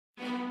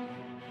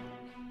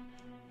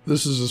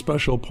This is a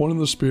special Point of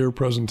the Spear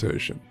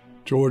presentation,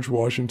 George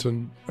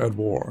Washington at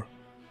War.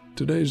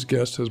 Today's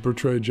guest has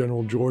portrayed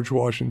General George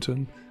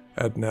Washington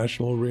at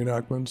national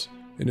reenactments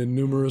and in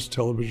numerous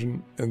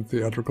television and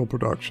theatrical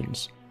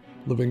productions.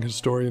 Living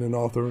historian and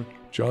author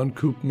John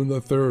Koopman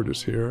III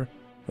is here,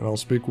 and I'll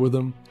speak with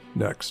him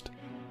next.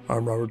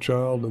 I'm Robert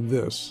Child, and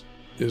this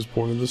is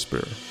Point of the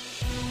Spear.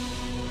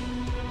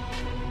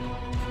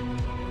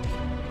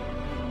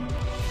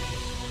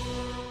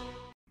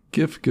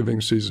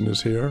 Gift-giving season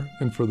is here,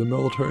 and for the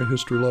military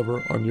history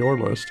lover on your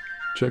list,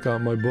 check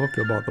out my book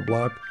about the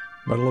Black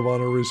Medal of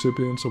Honor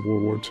recipients of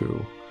World War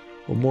II.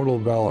 Immortal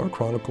Valor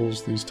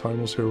chronicles these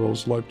timeless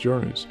heroes' life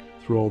journeys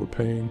through all the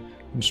pain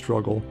and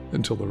struggle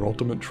until their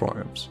ultimate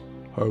triumphs.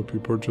 I hope you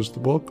purchase the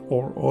book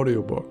or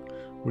audiobook,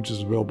 which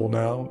is available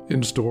now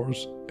in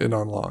stores and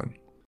online.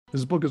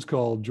 This book is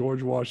called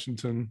George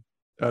Washington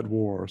at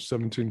War,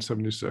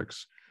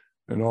 1776.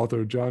 And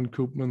author John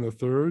Koopman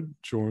III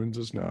joins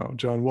us now.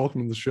 John,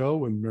 welcome to the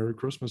show, and Merry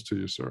Christmas to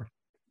you, sir.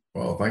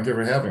 Well, thank you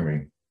for having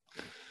me.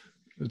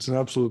 It's an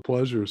absolute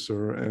pleasure,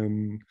 sir.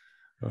 And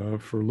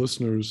for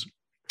listeners,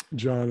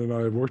 John and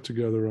I have worked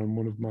together on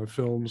one of my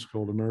films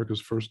called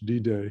America's First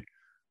D-Day,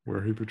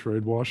 where he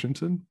portrayed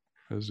Washington,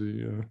 as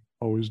he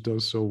always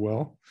does so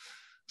well.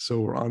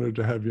 So we're honored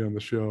to have you on the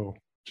show,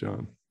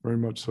 John, very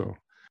much so.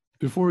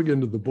 Before we get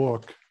into the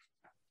book,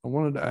 I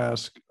wanted to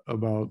ask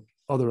about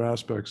other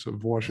aspects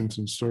of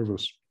Washington's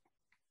service,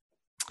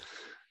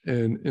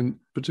 and in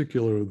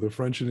particular, the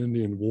French and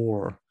Indian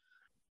War.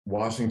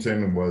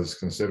 Washington was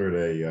considered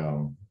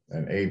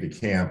an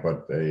aide-de-camp,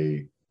 but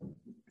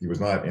he was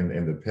not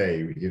in the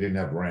pay. He didn't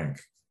have rank,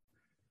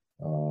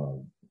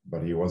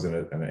 but he was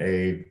an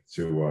aide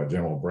to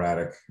General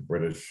Braddock,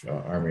 British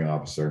Army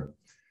officer.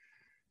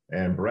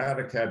 And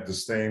Braddock had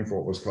disdain for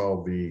what was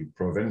called the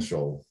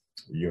provincial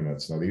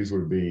units. Now, these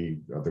would be,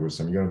 there were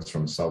some units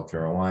from South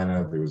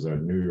Carolina, there was a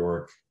New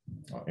York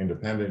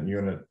independent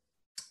unit,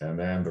 and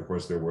then, of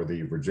course, there were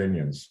the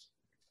Virginians.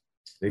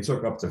 They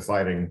took up to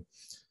fighting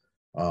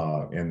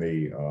in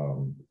the,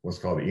 what's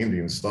called the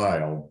Indian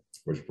style,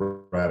 which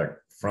Braddock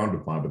frowned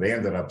upon, but they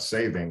ended up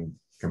saving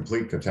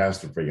complete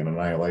catastrophe and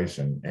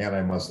annihilation. And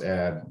I must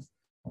add,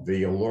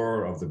 the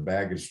allure of the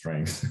baggage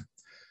train.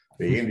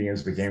 The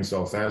Indians became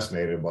so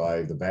fascinated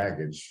by the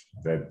baggage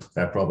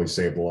that probably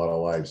saved a lot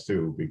of lives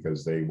too,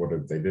 because they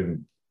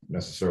didn't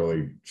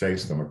necessarily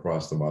chase them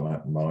across the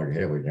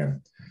Monongahela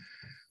again.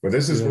 But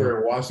this is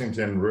where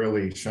Washington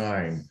really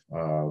shined.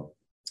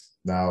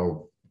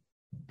 Now,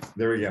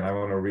 there again, I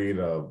want to read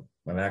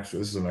this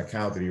is an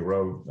account that he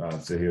wrote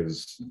to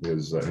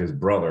his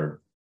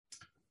brother.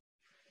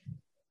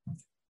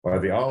 By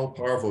the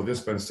all-powerful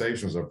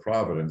dispensations of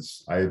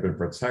Providence, I have been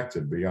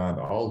protected beyond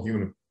all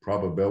human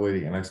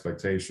probability and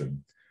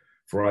expectation,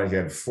 for I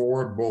had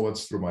 4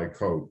 bullets through my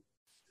coat,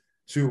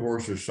 2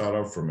 horses shot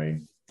up for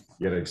me,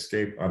 yet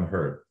escaped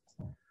unhurt,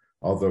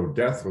 although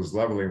death was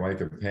leveling my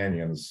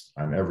companions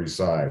on every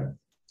side.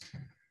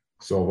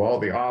 So of all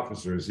the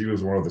officers, he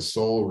was one of the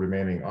sole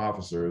remaining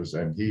officers,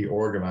 and he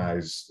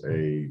organized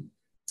an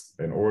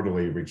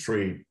orderly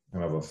retreat,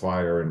 kind of a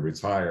fire and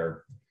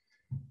retire.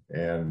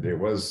 And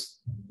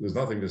there's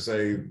nothing to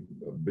say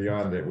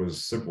beyond it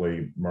was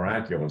simply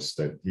miraculous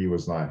that he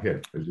was not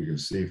hit, as you can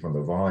see from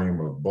the volume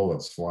of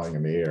bullets flying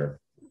in the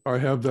air. I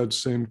have that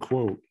same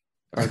quote,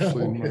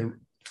 actually, in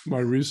my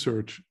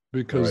research,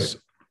 because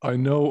I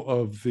know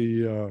of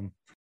the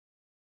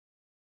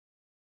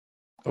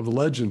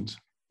legend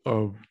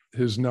of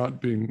his not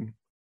being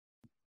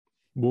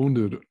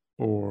wounded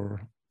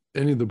or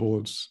any of the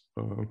bullets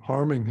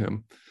harming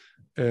him.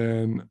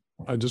 And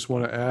I just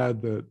want to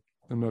add that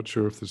I'm not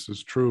sure if this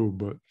is true,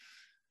 but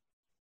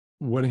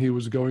when he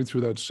was going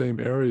through that same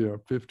area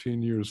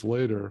 15 years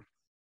later,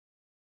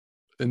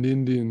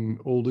 an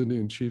old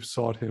Indian chief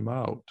sought him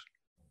out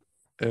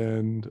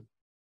and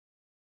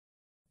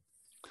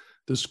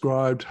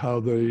described how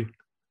they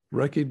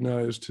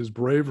recognized his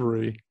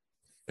bravery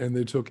and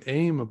they took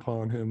aim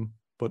upon him,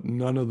 but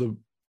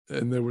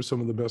and they were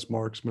some of the best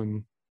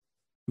marksmen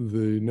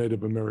the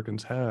Native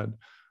Americans had,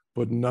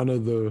 but none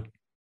of the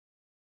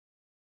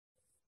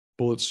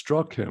bullets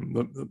struck him,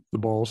 the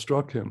ball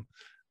struck him.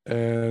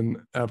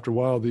 And after a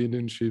while, the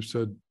Indian chief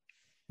said,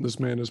 this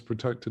man is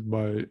protected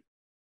by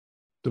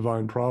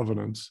divine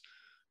providence.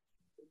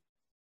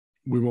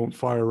 We won't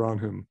fire on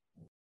him,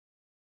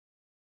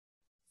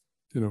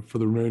 for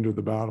the remainder of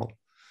the battle.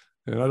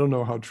 And I don't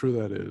know how true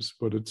that is,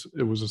 but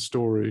it was a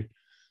story.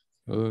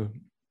 The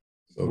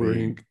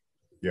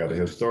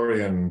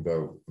historian,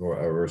 who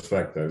I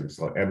respect, is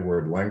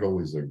Edward Lengel.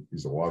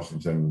 He's a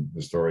Washington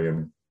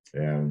historian,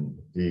 and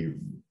he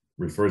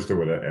refers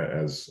to it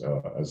as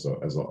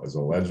a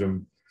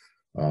legend.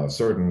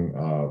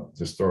 Certain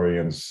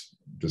historians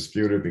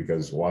dispute it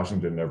because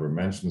Washington never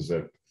mentions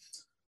it,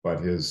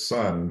 but his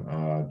son,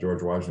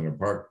 George Washington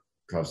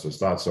Parkhurst,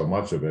 thought so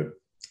much of it,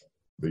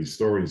 the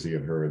stories he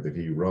had heard, that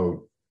he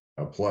wrote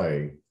a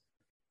play.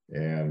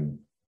 And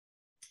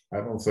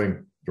I don't think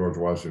George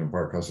Washington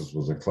Parke Custis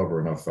was a clever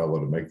enough fellow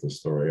to make this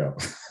story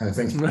up. I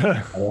think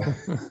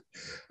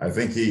I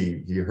think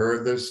he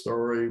heard this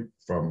story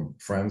from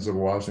friends of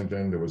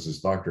Washington. There was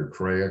this Dr.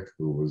 Craik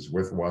who was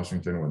with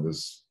Washington when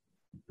this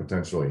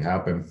potentially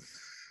happened.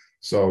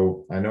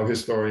 So I know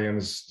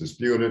historians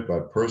dispute it,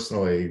 but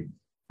personally,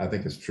 I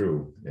think it's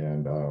true.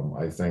 And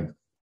I think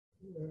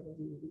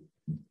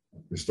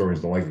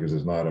historians don't like it because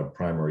it's not a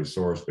primary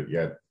source, but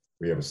yet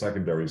we have a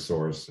secondary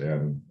source.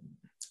 And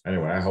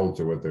anyway, I hold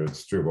to it that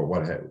it's true. But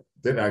what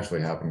did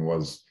actually happen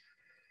was,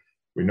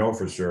 we know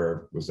for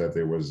sure, was that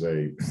there was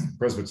a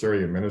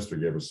Presbyterian minister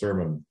gave a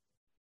sermon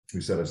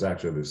who said it's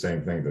actually the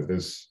same thing, that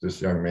this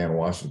young man,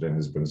 Washington,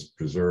 has been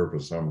preserved for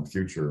some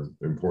future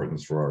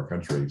importance for our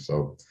country.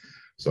 So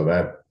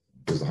that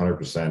is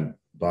 100%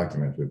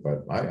 documented.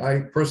 But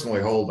I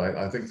personally hold,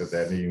 I think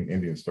that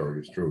Indian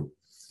story is true.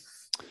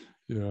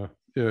 Yeah.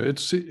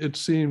 It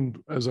seemed,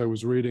 as I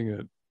was reading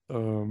it,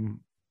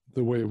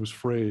 the way it was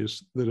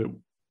phrased, that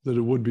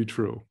it would be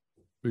true,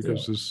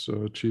 because this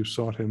chief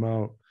sought him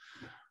out.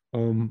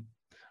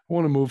 I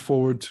want to move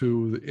forward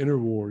to the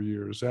interwar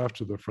years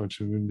after the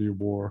French and Indian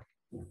War,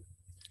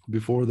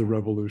 before the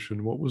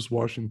Revolution. What was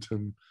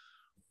Washington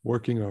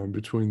working on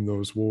between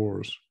those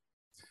wars?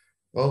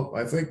 Well,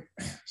 I think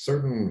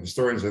certain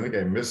historians,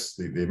 they miss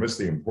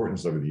the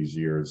importance of these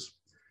years,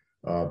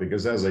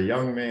 because as a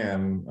young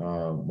man,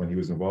 when he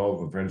was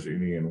involved in the French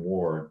and Indian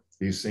War,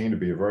 he seemed to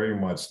be very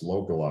much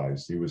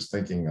localized. He was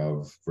thinking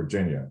of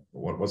Virginia.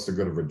 What's the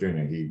good of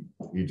Virginia? He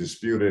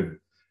disputed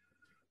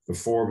the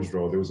Forbes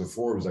road. There was a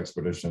Forbes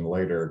expedition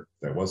later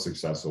that was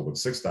successful with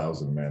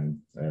 6,000 men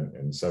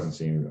in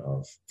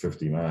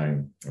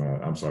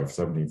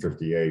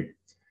 1758.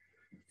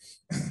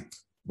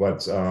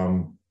 But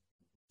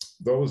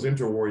those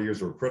interwar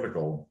years were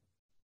critical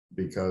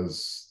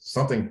because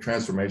something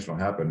transformational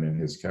happened in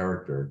his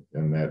character,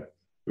 and that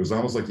it was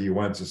almost like he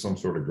went to some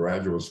sort of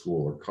graduate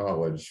school or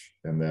college,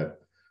 and that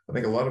I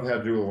think a lot of it had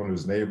to do with one of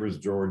his neighbors,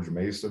 George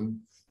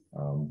Mason.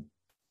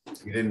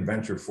 He didn't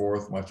venture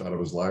forth much out of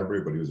his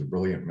library, but he was a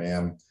brilliant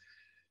man.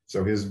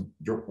 So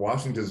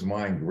Washington's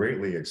mind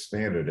greatly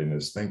expanded in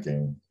his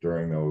thinking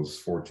during those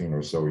 14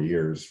 or so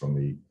years from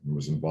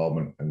his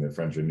involvement in the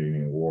French and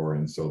Indian War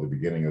until the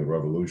beginning of the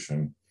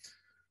Revolution,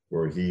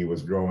 where he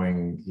was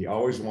growing. He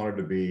always wanted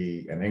to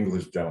be an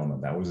English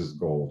gentleman. That was his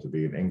goal, to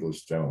be an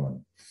English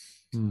gentleman.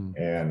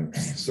 And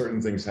certain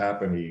things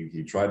happened.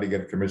 He tried to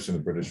get a commission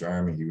in the British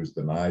Army. He was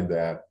denied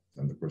that.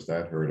 And of course,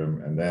 that hurt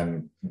him. And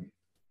then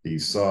he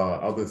saw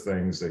other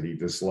things that he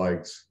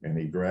disliked, and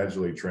he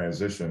gradually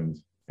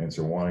transitioned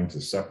into wanting to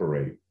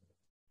separate.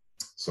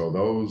 So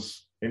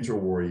those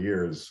interwar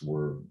years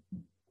were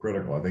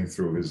critical. I think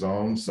through his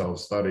own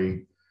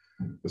self-study,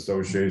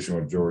 association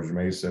with George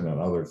Mason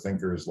and other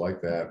thinkers like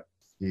that,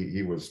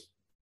 he was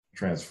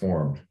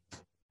transformed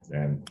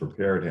and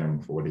prepared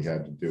him for what he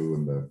had to do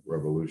in the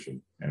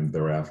Revolution and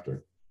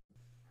thereafter.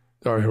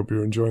 I hope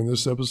you're enjoying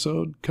this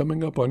episode.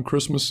 Coming up on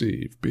Christmas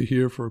Eve, be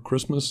here for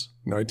Christmas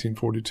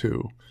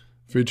 1942,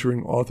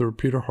 featuring author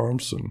Peter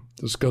Harmsen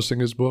discussing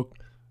his book,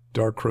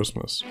 Dark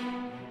Christmas.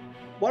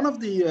 One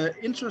of the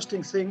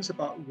interesting things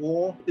about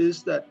war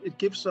is that it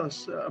gives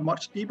us a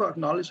much deeper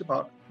knowledge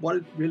about what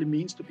it really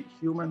means to be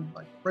human,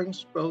 like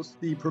brings both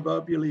the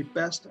proverbially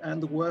best and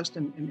the worst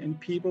in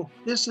people.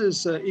 This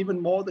is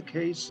even more the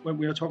case when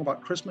we are talking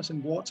about Christmas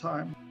in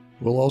wartime.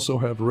 We'll also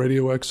have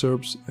radio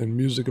excerpts and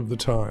music of the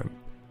time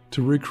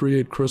to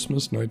recreate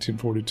Christmas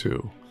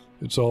 1942.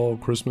 It's all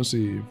Christmas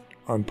Eve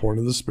on Point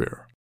of the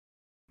Spear.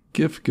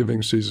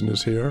 Gift-giving season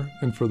is here,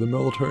 and for the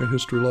military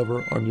history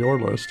lover on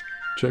your list,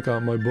 check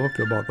out my book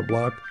about the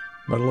Black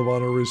Medal of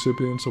Honor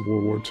recipients of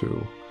World War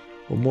II.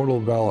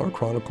 Immortal Valor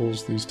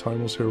chronicles these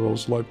timeless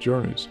heroes' life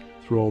journeys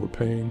through all the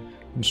pain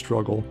and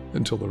struggle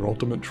until their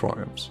ultimate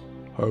triumphs.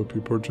 I hope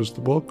you purchase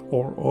the book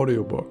or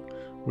audiobook,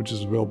 which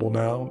is available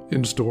now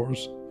in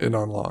stores and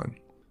online.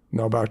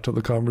 Now back to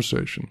the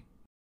conversation.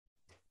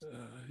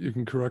 You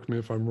can correct me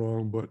if I'm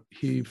wrong, but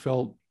he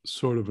felt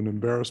sort of an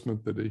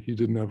embarrassment that he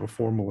didn't have a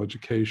formal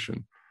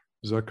education.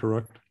 Is that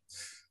correct?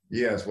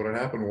 Yes, what had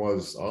happened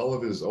was all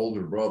of his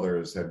older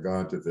brothers had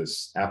gone to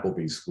this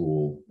Appleby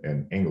school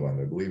in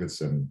England. I believe it's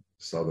in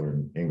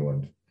southern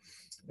England.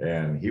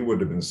 And he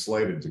would have been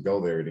slated to go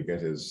there to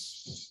get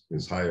his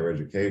higher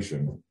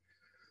education.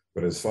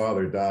 But his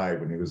father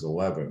died when he was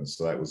 11,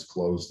 so that was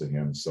closed to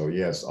him. So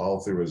yes, all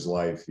through his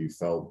life, he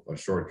felt a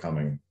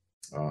shortcoming.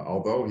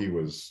 Although he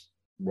was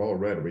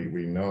well-read,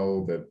 we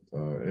know that,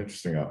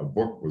 a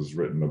book was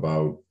written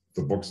about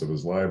the books of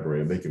his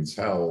library, and they can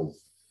tell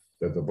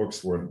that the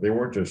books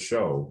weren't just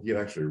show. He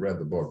had actually read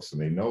the books, and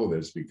they know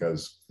this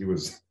because he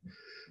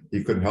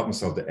couldn't help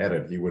himself to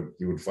edit. He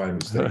would find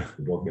mistakes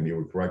in the book and he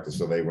would correct it.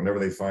 So whenever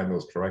they find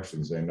those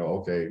corrections, they know,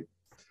 okay,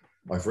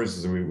 like for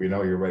instance, we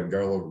know you read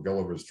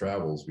Gulliver's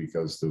Travels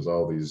because there's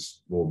all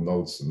these little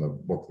notes in the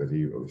book that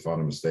he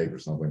found a mistake or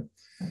something.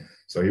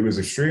 So he was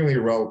extremely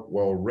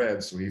well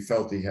read, so he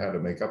felt he had to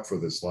make up for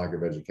this lack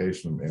of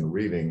education in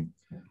reading.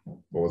 But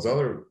what's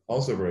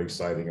also very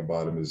exciting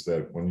about him is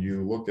that when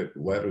you look at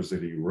letters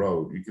that he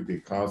wrote, you could be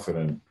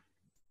confident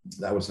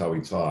that was how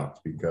he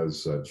talked,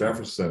 because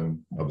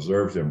Jefferson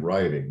observed him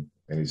writing,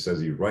 and he says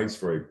he writes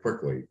very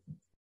quickly.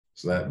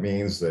 So that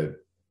means that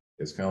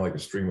it's kind of like a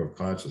stream of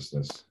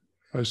consciousness.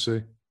 I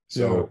see.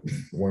 So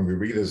when we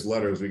read his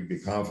letters, we can be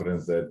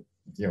confident that,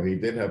 you know, he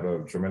did have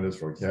a tremendous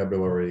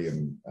vocabulary,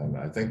 and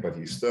I think, but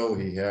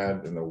he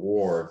had in the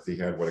war, he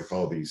had what I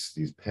call these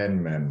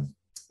pen men.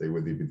 They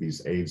would be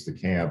these aides de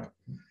camp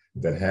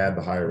that had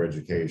the higher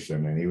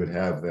education, and he would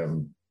have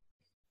them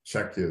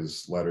check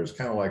his letters,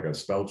 kind of like a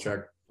spell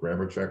check,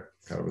 grammar check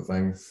kind of a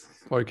thing.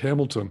 Like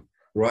Hamilton.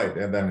 Right.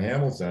 And then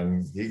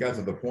Hamilton, he got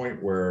to the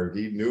point where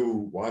he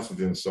knew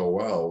Washington so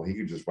well, he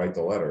could just write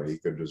the letter. He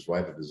could just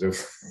write it as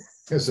if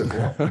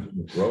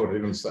Washington wrote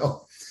it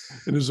himself.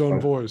 In his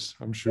own voice,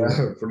 I'm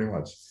sure. Pretty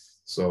much.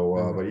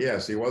 So, but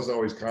yes, he was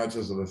always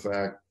conscious of the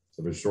fact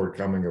of his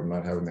shortcoming of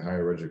not having the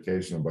higher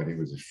education, but he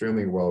was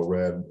extremely well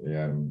read,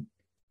 and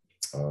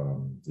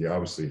he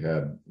obviously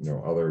had, you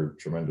know, other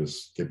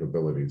tremendous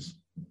capabilities.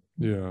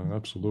 Yeah,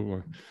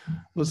 absolutely.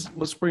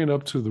 Let's bring it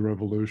up to the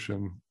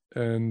Revolution,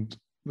 and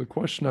the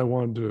question I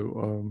wanted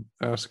to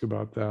ask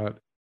about that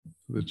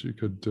you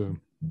could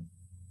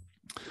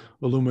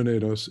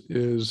illuminate us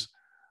is,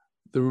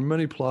 there were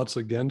many plots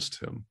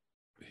against him.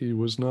 He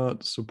was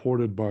not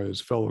supported by his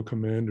fellow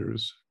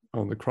commanders.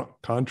 On the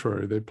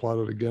contrary, they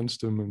plotted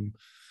against him, and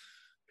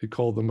he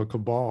called them a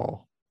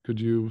cabal.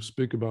 Could you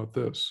speak about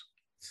this?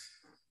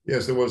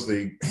 Yes, there was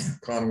the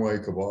Conway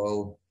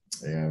cabal,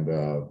 and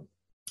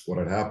what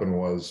had happened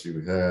was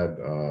you had,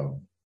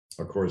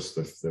 of course,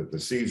 the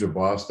siege of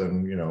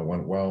Boston, you know,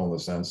 went well in the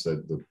sense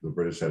that the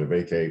British had to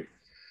vacate.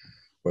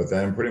 But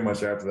then pretty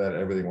much after that,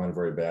 everything went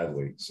very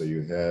badly. So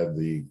you had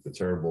the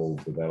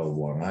Battle of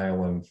Long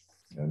Island,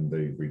 and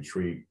the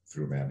retreat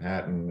through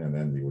Manhattan, and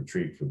then the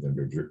retreat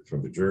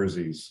from the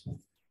Jerseys.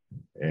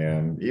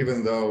 And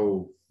even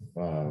though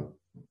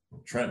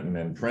Trenton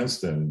and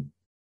Princeton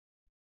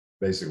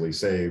basically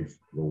saved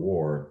the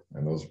war,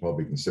 and those are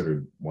probably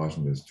considered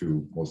Washington's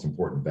two most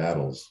important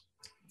battles,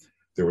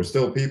 there were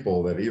still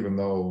people that, even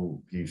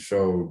though he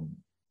showed,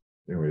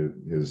 you know,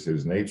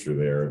 his nature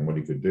there and what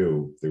he could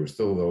do, there were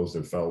still those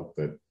that felt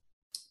that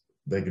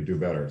they could do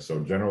better. So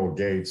General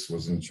Gates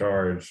was in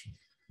charge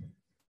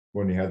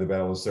when he had the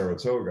Battle of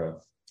Saratoga.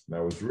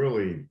 That was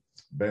really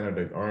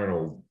Benedict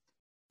Arnold,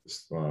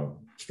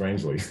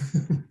 strangely,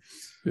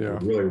 yeah,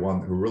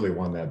 who really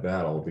won that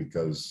battle,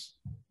 because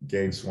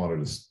Gates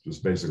wanted to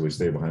just basically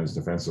stay behind his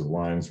defensive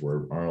lines,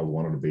 where Arnold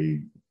wanted to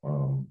be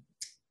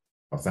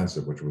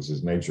offensive, which was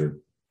his nature.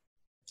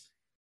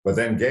 But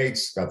then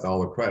Gates got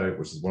all the credit,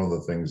 which is one of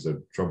the things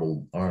that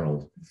troubled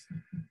Arnold.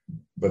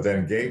 But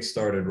then Gates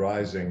started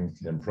rising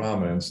in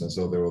prominence, and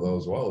so there were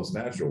those, well, it's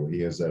natural.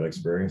 He has that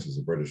experience as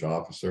a British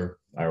officer.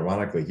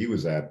 Ironically, he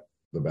was at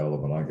the Battle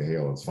of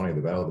Monongahela. It's funny,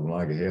 the Battle of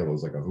Monongahela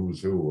is like a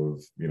who's who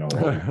of, you know,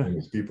 all these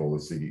famous people.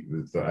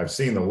 I've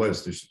seen the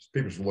list.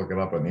 People should look it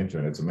up on the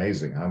internet. It's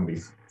amazing how many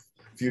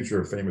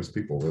future famous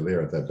people were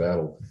there at that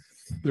battle.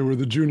 They were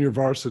the junior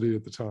varsity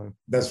at the time.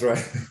 That's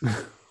right.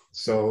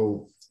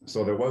 So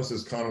there was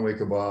this Conway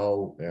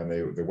cabal, and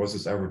there was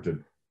this effort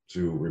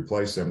to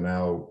replace him.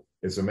 Now,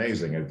 it's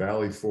amazing. At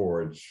Valley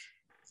Forge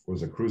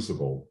was a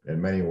crucible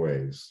in many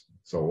ways.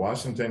 So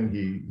Washington,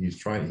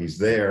 he's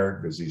there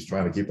because he's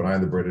trying to keep an eye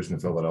on the British in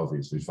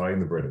Philadelphia. So he's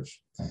fighting the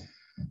British.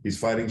 He's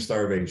fighting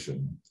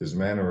starvation. His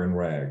men are in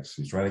rags.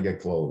 He's trying to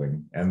get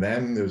clothing. And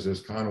then there's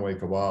this Conway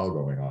cabal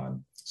going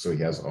on. So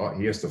he has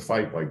to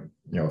fight, like,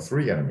 you know,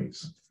 three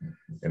enemies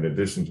in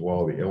addition to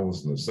all the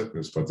illness and the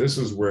sickness. But this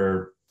is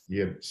where he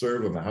had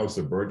served in the House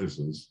of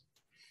Burgesses,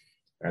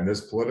 and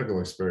this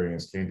political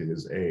experience came to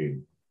his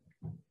aid.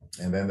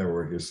 And then there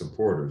were his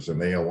supporters,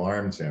 and they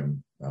alarmed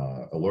him,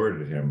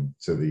 alerted him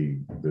to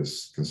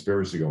this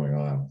conspiracy going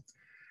on.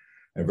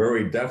 And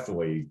very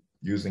deftly,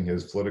 using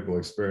his political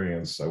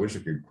experience, I wish I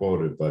could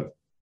quote it, but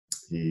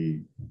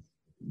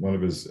one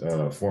of his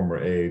former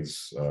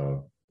aides,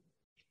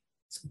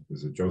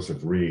 is it Joseph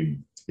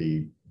Reed,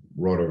 he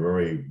wrote a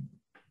very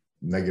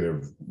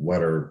negative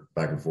letter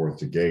back and forth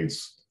to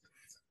Gates.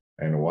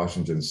 And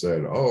Washington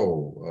said,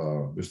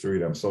 Mr.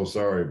 Reed, I'm so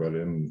sorry, but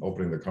in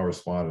opening the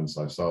correspondence,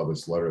 I saw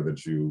this letter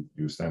that you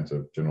sent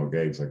to General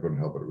Gates. I couldn't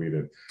help but read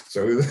it.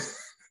 So it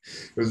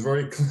was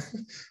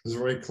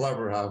very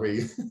clever how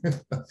he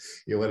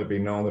let it be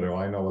known that,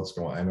 I know what's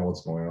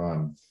going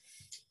on.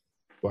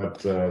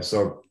 But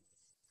so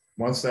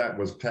once that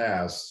was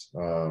passed,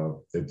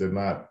 it did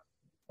not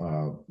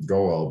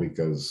go well,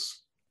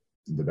 because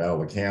the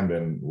Battle of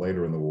Camden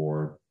later in the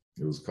war,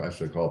 it was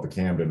actually called the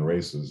Camden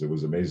Races. It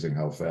was amazing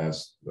how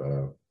fast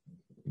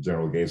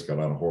General Gates got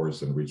on a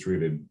horse and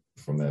retreated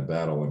from that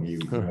battle, and he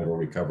never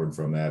recovered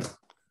from that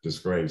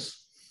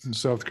disgrace. In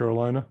South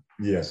Carolina?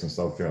 Yes, in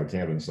South Carolina,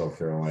 Camden, South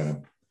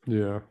Carolina.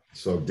 Yeah.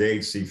 So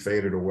Gates, he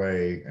faded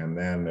away, and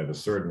then at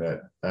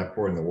that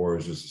point in the war, it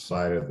was just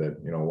decided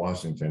that, you know,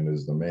 Washington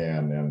is the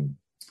man. And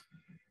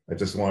I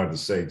just wanted to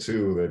say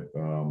too that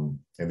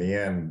at the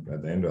end,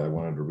 I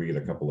wanted to read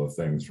a couple of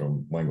things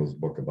from Lengel's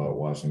book about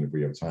Washington if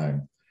we have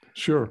time.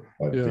 Sure.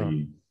 But yeah.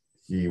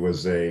 he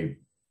was a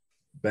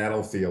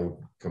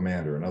battlefield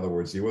commander. In other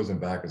words, he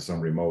wasn't back at some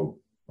remote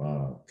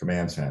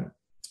command tent.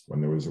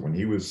 When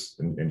he was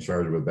in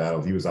charge of a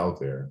battle, he was out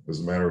there.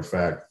 As a matter of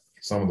fact,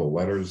 some of the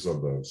letters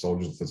of the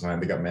soldiers at the time,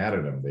 they got mad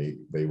at him.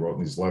 They wrote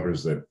in these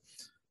letters that,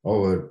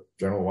 oh,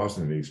 General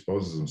Washington, he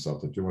exposes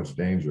himself to too much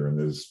danger. And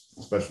there's,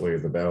 especially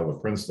at the Battle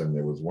of Princeton,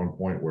 there was one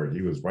point where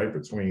he was right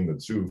between the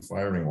two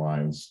firing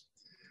lines.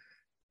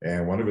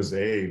 And one of his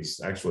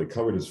aides actually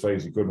covered his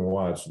face. He couldn't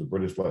watch. The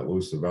British let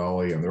loose the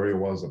volley, and there he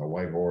was on a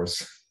white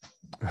horse,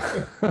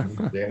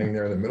 standing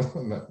there in the middle,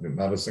 and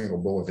not a single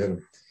bullet hit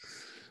him.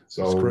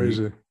 So it's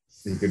crazy.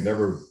 He could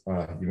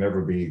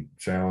never be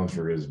challenged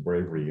for his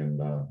bravery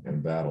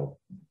in battle.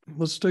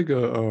 Let's take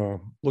a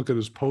look at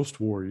his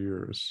post-war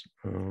years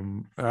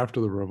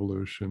after the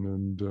Revolution,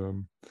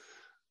 and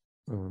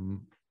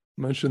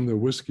mention the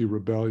Whiskey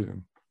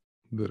Rebellion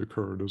that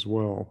occurred as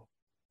well.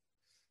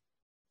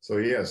 So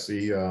yes,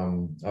 he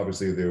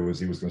obviously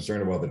he was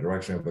concerned about the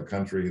direction of the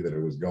country that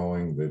it was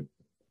going. That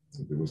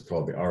it was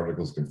called the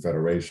Articles of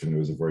Confederation. It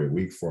was a very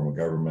weak form of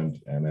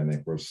government, and then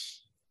of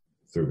course,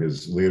 through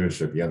his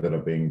leadership, he ended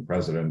up being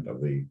president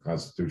of the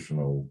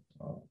Constitutional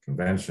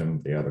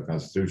Convention. They had the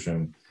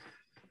Constitution,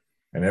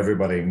 and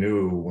everybody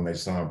knew when they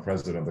saw him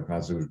president of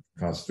the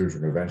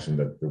Constitutional Convention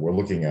that we're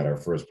looking at our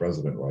first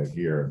president right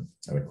here.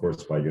 And of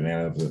course, by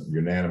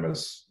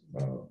unanimous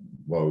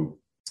vote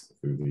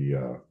through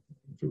the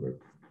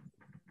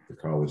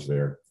college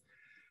there,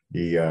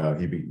 he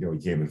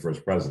became the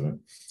first president.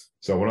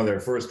 So one of their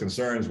first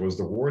concerns was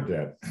the war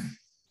debt.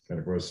 And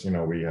of course,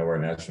 we have our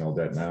national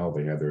debt now.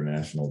 They had their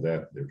national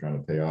debt they're trying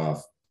to pay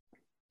off.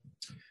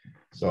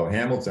 So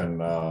Hamilton,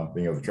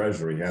 being of the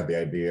Treasury, had the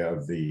idea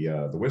of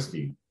the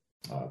whiskey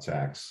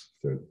tax,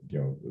 the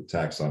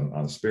tax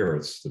on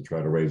spirits, to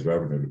try to raise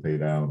revenue to pay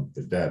down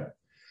the debt.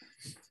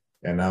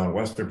 And now in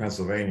Western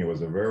Pennsylvania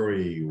was a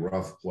very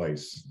rough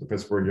place. The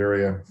Pittsburgh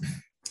area,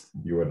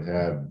 you had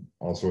had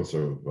all sorts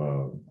of,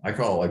 I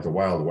call it like the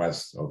Wild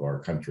West of our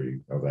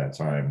country of that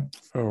time.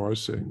 Oh, I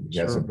see.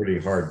 You had some pretty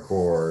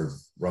hardcore,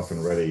 rough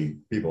and ready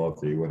people out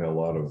there. You would have a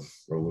lot of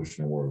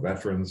Revolutionary War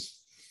veterans.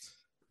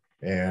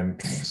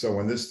 And so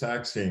when this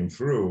tax came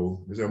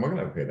through, they said, we're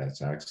going to pay that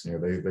tax.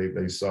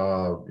 They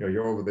saw,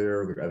 you're over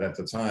there. At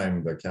the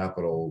time, the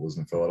capital was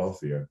in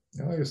Philadelphia.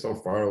 You're so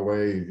far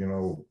away,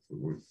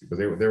 but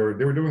they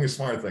were doing a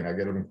smart thing. I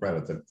give them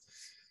credit that,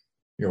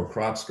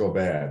 crops go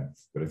bad,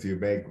 but if you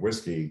make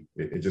whiskey,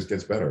 it just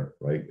gets better,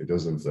 right? It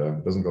doesn't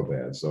go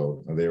bad.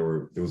 So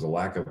there was a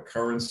lack of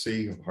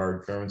currency,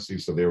 hard currency.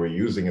 So they were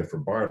using it for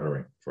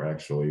bartering, for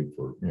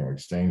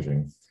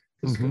exchanging,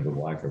 because of the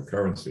lack of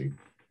currency.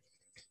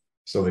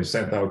 So they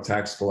sent out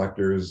tax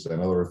collectors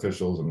and other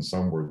officials, and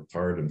some were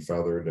tarred and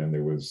feathered. And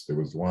there was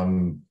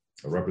one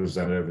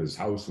representative, his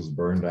house was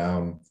burned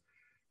down,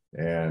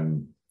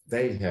 and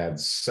they had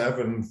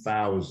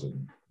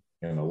 7,000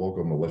 in a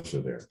local militia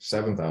there.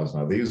 7,000.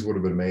 Now these would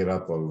have been made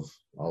up of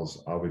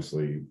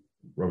obviously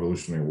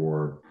Revolutionary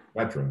War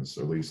veterans,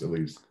 at least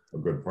a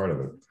good part of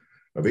it.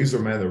 Now these are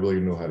men that really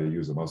knew how to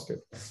use a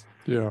musket.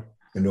 Yeah,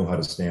 and knew how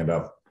to stand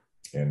up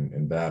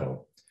in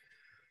battle.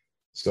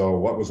 So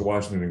what was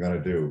Washington going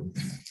to do?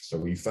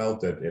 So he felt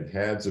that it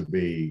had to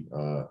be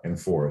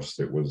enforced.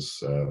 It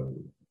was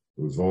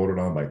voted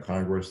on by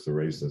Congress to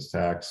raise this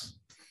tax.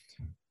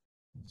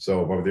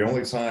 So, but the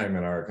only time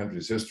in our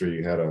country's history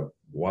you had a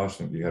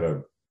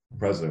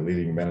president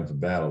leading men into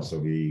battle.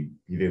 So he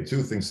did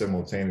two things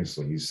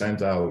simultaneously. He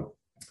sent out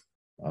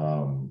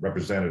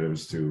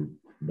representatives to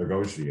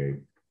negotiate,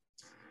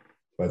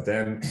 but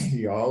then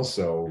he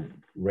also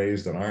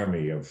raised an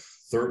army of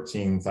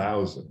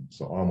 13,000,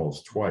 so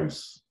almost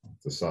twice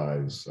the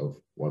size of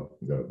what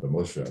the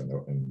militia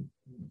in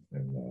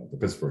the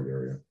Pittsburgh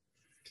area.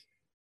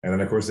 And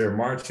then, of course, they're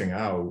marching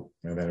out,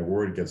 and then a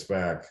word gets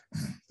back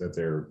that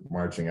they're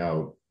marching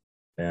out.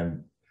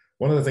 And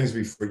one of the things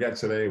we forget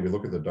today, we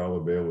look at the dollar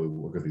bill, we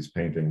look at these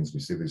paintings, we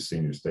see these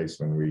senior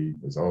statesmen,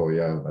 oh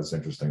yeah, that's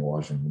interesting,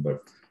 Washington. But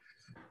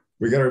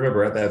we got to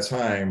remember at that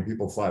time,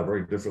 people thought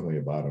very differently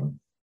about him,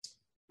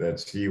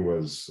 that he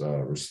was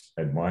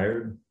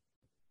admired,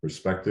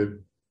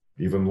 respected,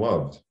 even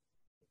loved,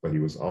 but he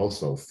was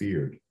also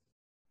feared.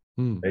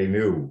 They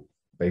knew,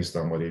 based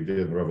on what he did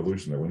in the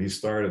Revolution, that when he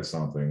started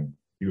something,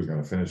 he was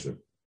going to finish it.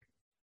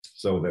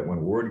 So that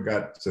when word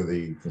got to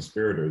the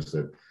conspirators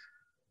that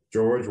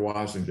George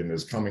Washington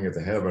is coming at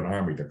the head of an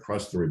army to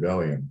crush the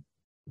rebellion,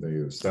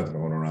 they started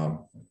going around,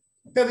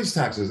 yeah, these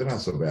taxes, they're not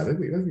so bad.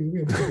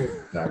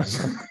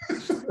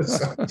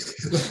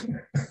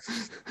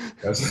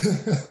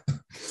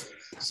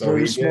 So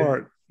very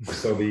smart.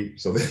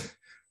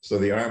 So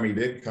the army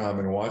did come,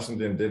 and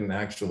Washington didn't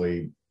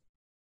actually,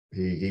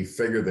 he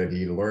figured that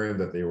he learned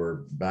that they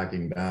were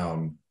backing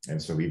down,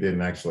 and so he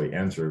didn't actually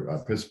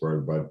enter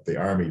Pittsburgh, but the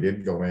army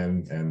did go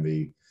in, and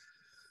the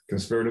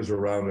conspirators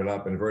were rounded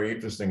up, and very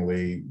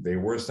interestingly, they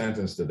were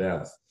sentenced to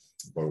death,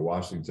 but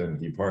Washington,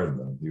 he pardoned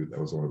them. That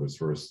was one of his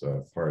first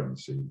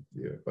pardons.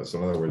 But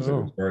so in other words, it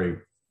was very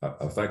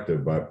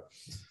effective, but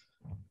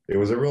it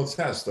was a real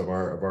test of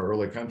our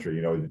early country.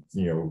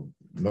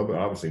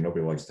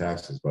 nobody likes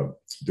taxes, but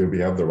do we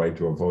have the right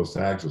to impose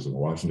taxes? And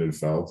Washington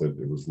felt that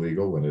it was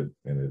legal and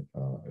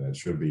it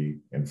should be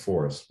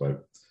enforced.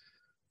 But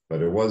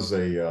it was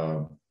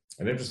an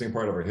interesting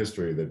part of our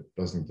history that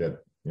doesn't get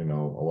a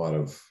lot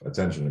of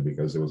attention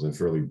because it was a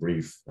fairly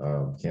brief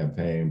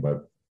campaign,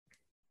 but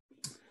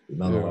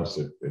nonetheless,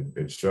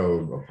 it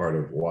showed a part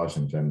of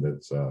Washington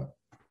that's the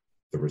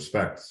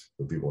respect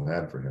that people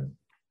had for him.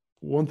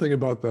 One thing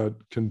about that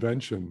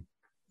convention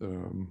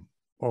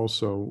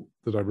also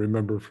that I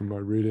remember from my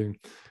reading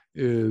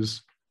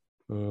is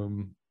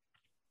when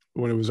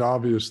it was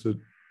obvious that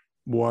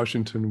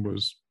Washington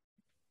was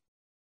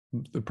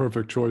the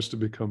perfect choice to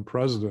become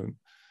president,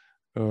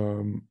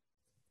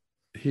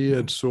 he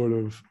had sort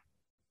of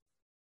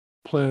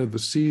planted the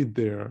seed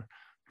there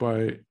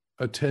by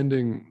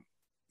attending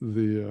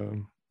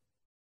the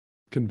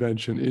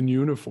convention in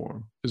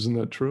uniform. Isn't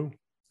that true?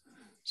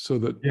 So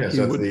that yes,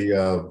 in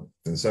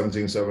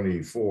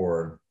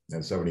 1774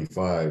 and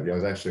 75. Yeah, I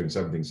was actually in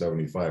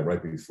 1775,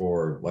 right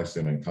before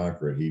Lexington and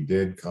Concord. He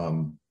did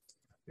come.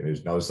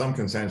 Now, there's some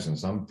contention.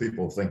 Some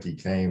people think he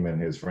came in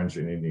his French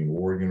and Indian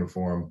War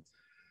uniform.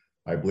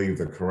 I believe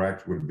the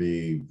correct would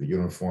be the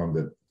uniform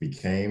that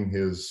became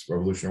his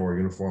Revolutionary War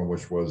uniform,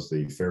 which was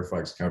the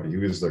Fairfax County. He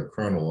was the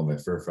colonel in the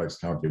Fairfax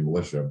County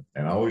militia,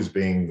 and always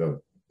being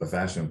the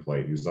fashion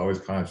plate. He was always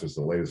conscious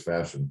of the latest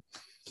fashion.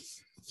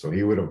 So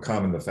he would have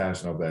come in the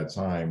fashion of that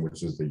time,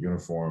 which is the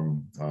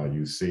uniform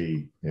you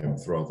see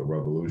throughout the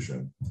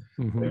Revolution.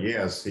 Mm-hmm. But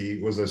yes,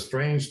 he was a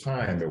strange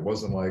time. It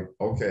wasn't like,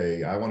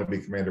 okay, I want to be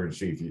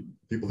commander-in-chief.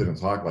 People didn't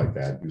talk like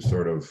that. You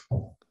sort of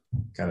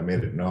kind of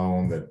made it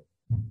known that,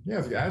 yeah,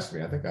 if you ask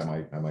me, I think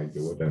I might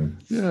do it.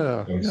 And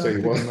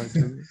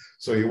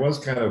so he was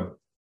kind of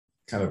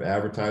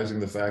advertising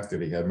the fact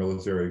that he had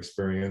military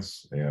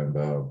experience. And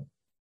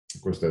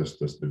of course,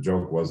 the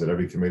joke was that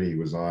every committee he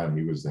was on,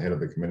 he was the head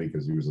of the committee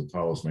because he was the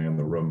tallest man in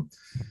the room.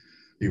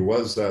 He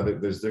was.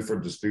 There's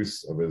different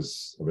disputes of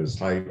his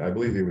height. I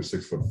believe he was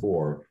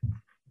 6'4",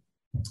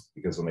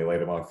 because when they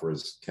laid him out for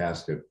his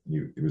casket,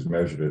 he was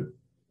measured at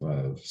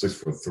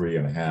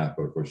 6'3.5".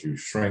 But of course, you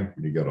shrink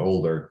when you get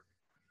older.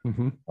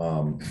 Mm-hmm.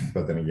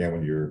 But then again,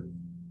 when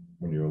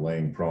you're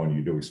laying prone,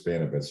 you do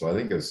expand a bit. So I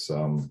think it's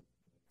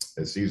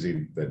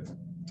easy to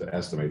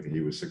estimate that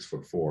he was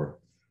 6'4".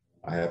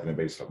 I happen to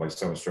base by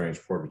some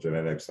strange corporate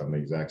genetics on the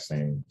exact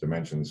same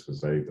dimensions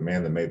because the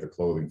man that made the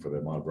clothing for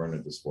the Mount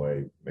Vernon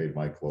display made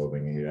my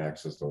clothing, and he had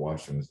access to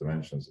Washington's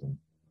dimensions, and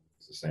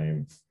it's the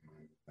same.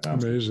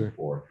 Amazing.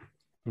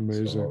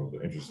 Amazing. So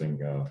interesting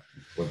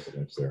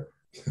coincidence there.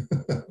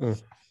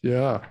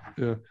 Yeah.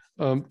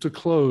 To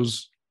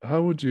close,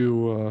 how would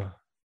you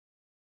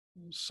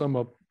sum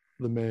up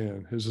the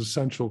man, his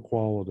essential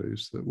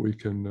qualities that we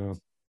can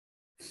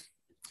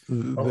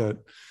that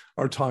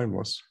are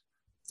timeless?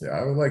 Yeah,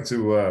 I would like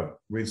to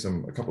read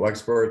a couple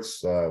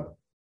excerpts by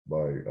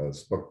a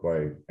book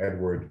by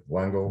Edward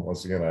L'Engle.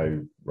 Once again, I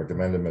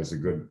recommend him as a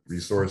good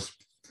resource.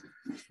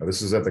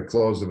 This is at the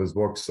close of his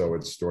book, so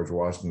it's George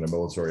Washington, A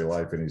Military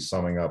Life, and he's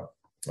summing up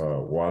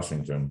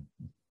Washington.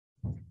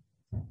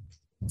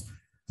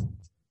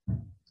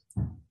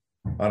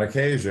 On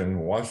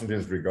occasion,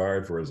 Washington's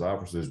regard for his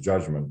officers'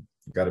 judgment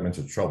got him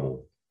into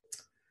trouble.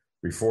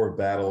 Before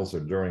battles or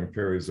during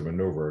periods of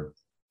maneuver,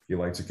 he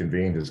liked to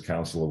convene his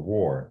council of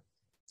war.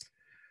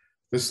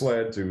 This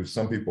led to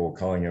some people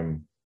calling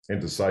him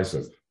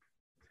indecisive,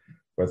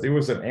 but there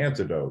was an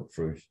antidote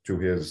to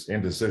his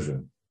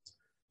indecision.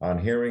 On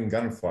hearing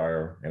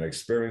gunfire and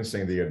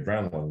experiencing the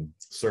adrenaline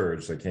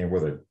surge that came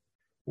with it,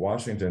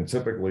 Washington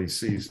typically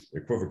ceased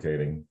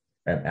equivocating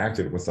and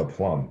acted with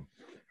aplomb.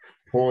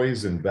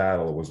 Poise in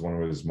battle was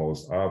one of his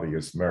most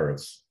obvious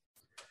merits.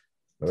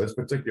 Now, this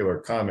particular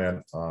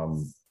comment,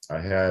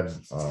 I had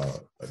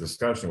a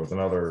discussion with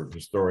another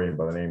historian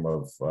by the name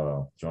of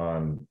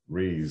John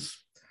Rees,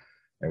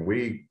 and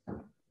it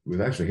was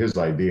actually his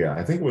idea.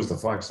 I think it was the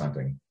fox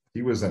hunting.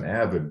 He was an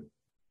avid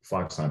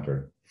fox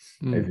hunter.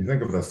 Mm. If you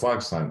think of the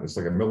fox hunt, it's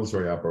like a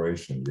military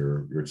operation.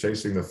 You're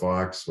chasing the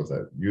fox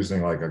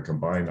using like a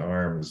combined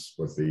arms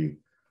with the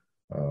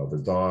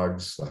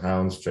dogs, the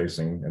hounds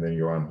chasing, and then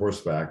you're on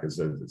horseback. It's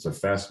a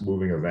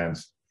fast-moving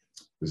event.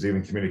 There's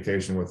even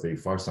communication with the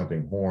fox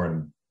hunting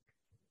horn.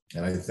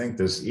 And I think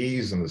this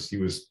ease and he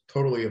was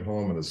totally at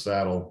home in the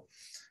saddle.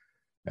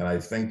 And I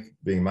think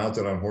being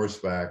mounted on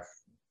horseback,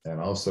 and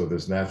also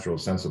this natural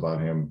sense about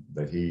him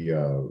that he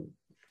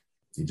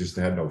just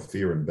had no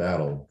fear in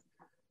battle.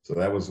 So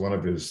that was one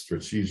of his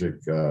strategic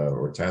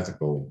or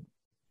tactical,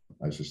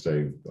 I should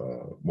say,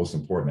 most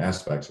important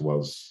aspects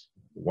was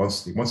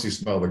once he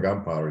smelled the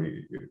gunpowder,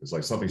 it's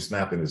like something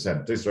snapped in his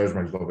head. This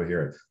regiment's over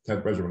here,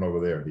 10th regiment over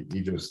there.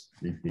 He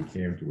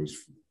came to his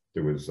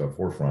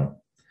forefront.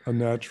 A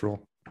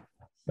natural.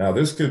 Now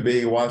this could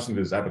be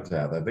Washington's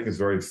epitaph. I think it's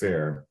very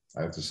fair.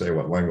 I have to say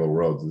what L'Engle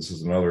wrote. This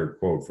is another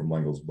quote from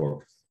L'Engle's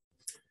book.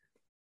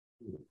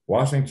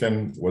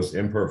 Washington was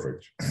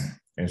imperfect.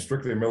 In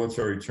strictly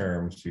military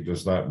terms, he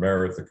does not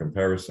merit the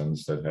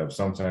comparisons that have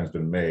sometimes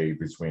been made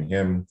between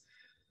him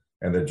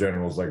and the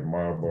generals like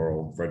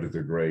Marlborough, Frederick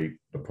the Great,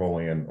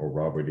 Napoleon, or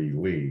Robert E.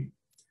 Lee.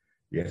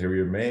 Yet he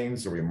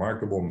remains a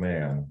remarkable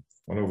man,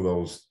 one of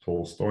those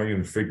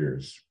Tolstoyan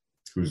figures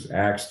whose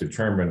acts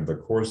determined the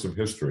course of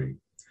history.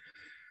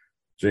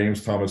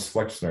 James Thomas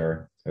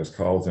Flexner has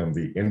called him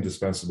the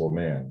indispensable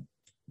man.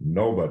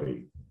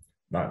 Nobody,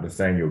 not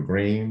Nathaniel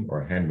Greene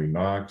or Henry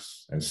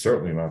Knox, and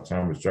certainly not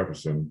Thomas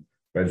Jefferson,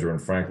 Benjamin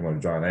Franklin, or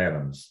John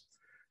Adams,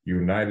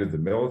 united the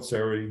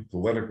military,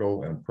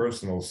 political, and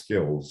personal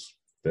skills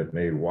that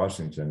made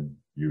Washington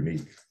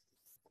unique.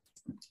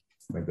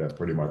 I think that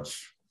pretty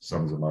much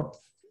sums him up.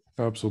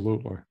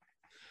 Absolutely.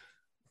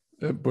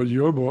 But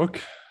your book,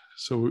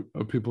 so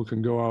people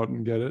can go out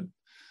and get it,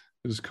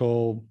 is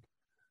called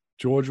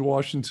George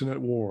Washington at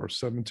War,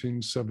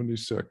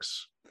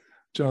 1776.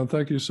 John,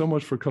 thank you so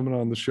much for coming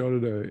on the show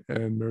today,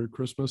 and Merry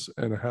Christmas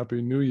and a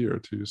Happy New Year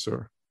to you,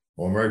 sir.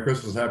 Well, Merry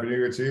Christmas, Happy New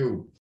Year to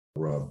you,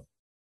 Rob.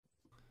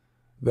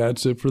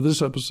 That's it for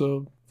this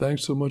episode.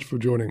 Thanks so much for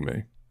joining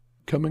me.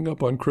 Coming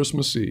up on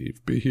Christmas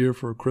Eve, be here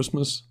for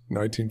Christmas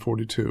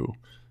 1942,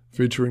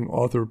 featuring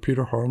author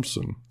Peter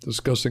Harmson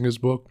discussing his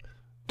book,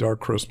 Dark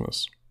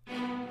Christmas.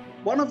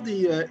 One of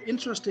the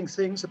interesting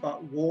things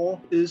about war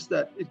is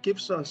that it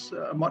gives us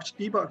a much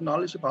deeper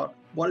knowledge about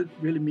what it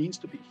really means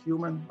to be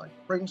human, like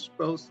brings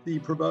both the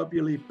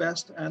proverbially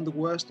best and the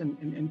worst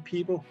in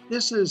people.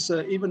 This is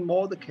even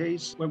more the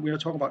case when we are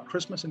talking about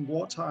Christmas in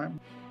wartime.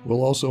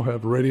 We'll also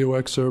have radio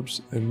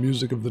excerpts and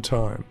music of the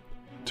time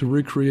to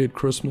recreate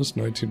Christmas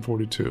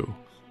 1942.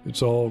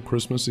 It's all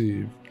Christmas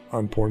Eve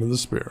on Point of the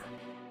Spear.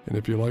 And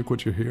if you like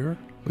what you hear,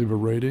 leave a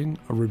rating,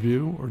 a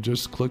review, or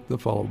just click the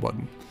follow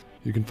button.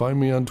 You can find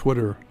me on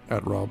Twitter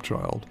at Rob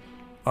Child.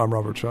 I'm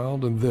Robert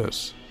Child, and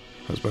this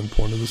has been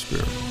Point of the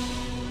Spear.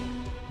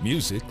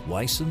 Music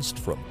licensed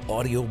from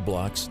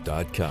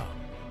audioblocks.com.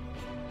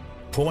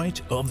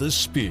 Point of the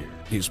Spear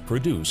is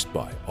produced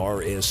by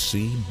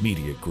RSC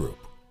Media Group.